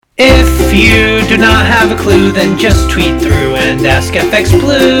If you do not have a clue, then just tweet through and ask FX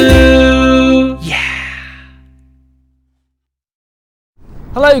Blue. Yeah.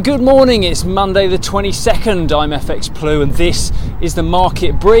 Hello, good morning. It's Monday the 22nd. I'm FX Blue and this is the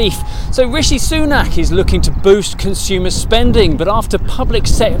market brief. So Rishi Sunak is looking to boost consumer spending, but after public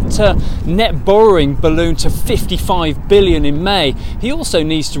sector net borrowing ballooned to 55 billion in May, he also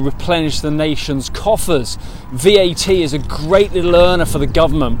needs to replenish the nation's coffers. VAT is a great little earner for the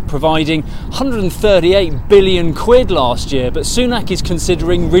government, providing 138 billion quid last year, but Sunak is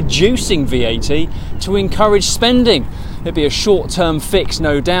considering reducing VAT to encourage spending. It'll be a short-term fix,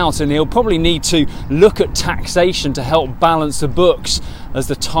 no doubt, and he'll probably need to look at taxation to help balance the books as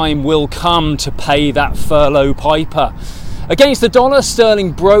the time will come to pay that furlough piper. Against the dollar,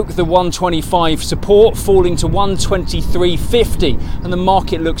 sterling broke the 125 support, falling to 123.50, and the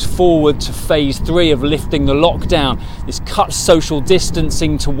market looks forward to phase 3 of lifting the lockdown. This cuts social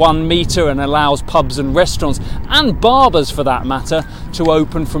distancing to 1 metre and allows pubs and restaurants, and barbers for that matter, to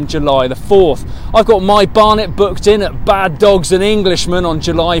open from July the 4th. I've got my Barnet booked in at Bad Dogs and Englishmen on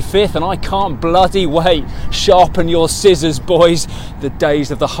July 5th, and I can't bloody wait. Sharpen your scissors, boys. The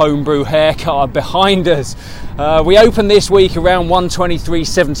days of the homebrew haircut are behind us. We open this week around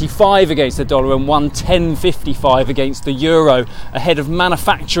 123.75 against the dollar and 110.55 against the euro, ahead of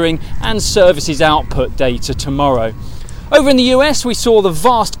manufacturing and services output data tomorrow. Over in the US, we saw the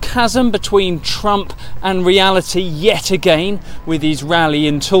vast chasm between Trump and reality yet again with his rally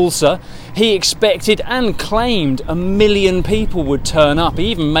in Tulsa. He expected and claimed 1 million people would turn up. He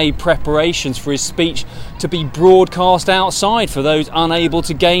even made preparations for his speech to be broadcast outside for those unable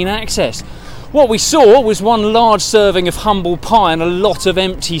to gain access. What we saw was one large serving of humble pie and a lot of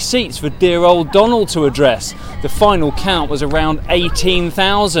empty seats for dear old Donald to address. The final count was around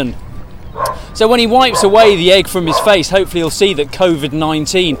 18,000. So when he wipes away the egg from his face, hopefully he'll see that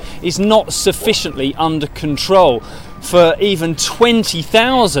COVID-19 is not sufficiently under control for even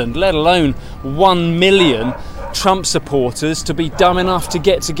 20,000, let alone 1 million Trump supporters to be dumb enough to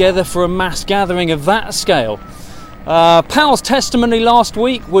get together for a mass gathering of that scale. Powell's testimony last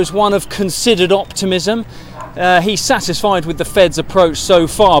week was one of considered optimism. He's satisfied with the Fed's approach so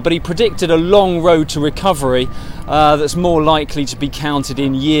far, but he predicted a long road to recovery that's more likely to be counted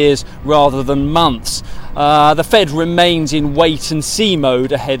in years rather than months. The Fed remains in wait-and-see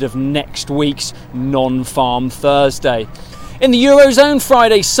mode ahead of next week's non-farm Thursday. In the Eurozone,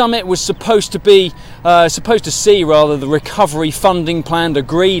 Friday's summit was supposed to see the recovery funding plan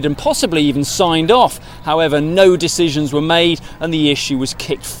agreed and possibly even signed off. However, no decisions were made and the issue was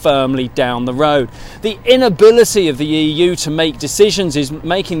kicked firmly down the road. The inability of the EU to make decisions is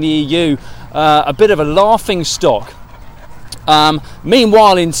making the EU a bit of a laughing stock.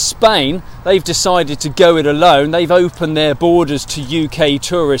 Meanwhile, in Spain, they've decided to go it alone. They've opened their borders to UK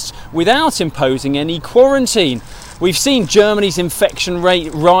tourists without imposing any quarantine. We've seen Germany's infection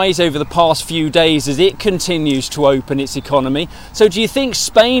rate rise over the past few days as it continues to open its economy. So do you think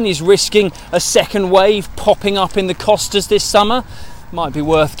Spain is risking a second wave popping up in the Costas this summer? Might be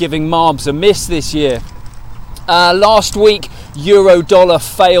worth giving Marbs a miss this year. Last week, euro dollar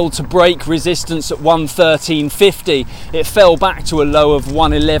failed to break resistance at 113.50. It fell back to a low of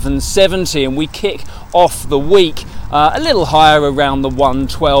 111.70, and we kick off the week a little higher around the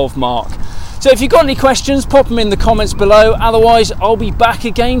 112 mark. So if you've got any questions, pop them in the comments below. Otherwise, I'll be back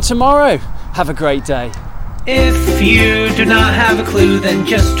again tomorrow. Have a great day. If you do not have a clue, then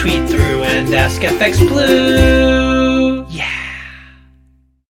just tweet through and ask FX Blue. Yeah.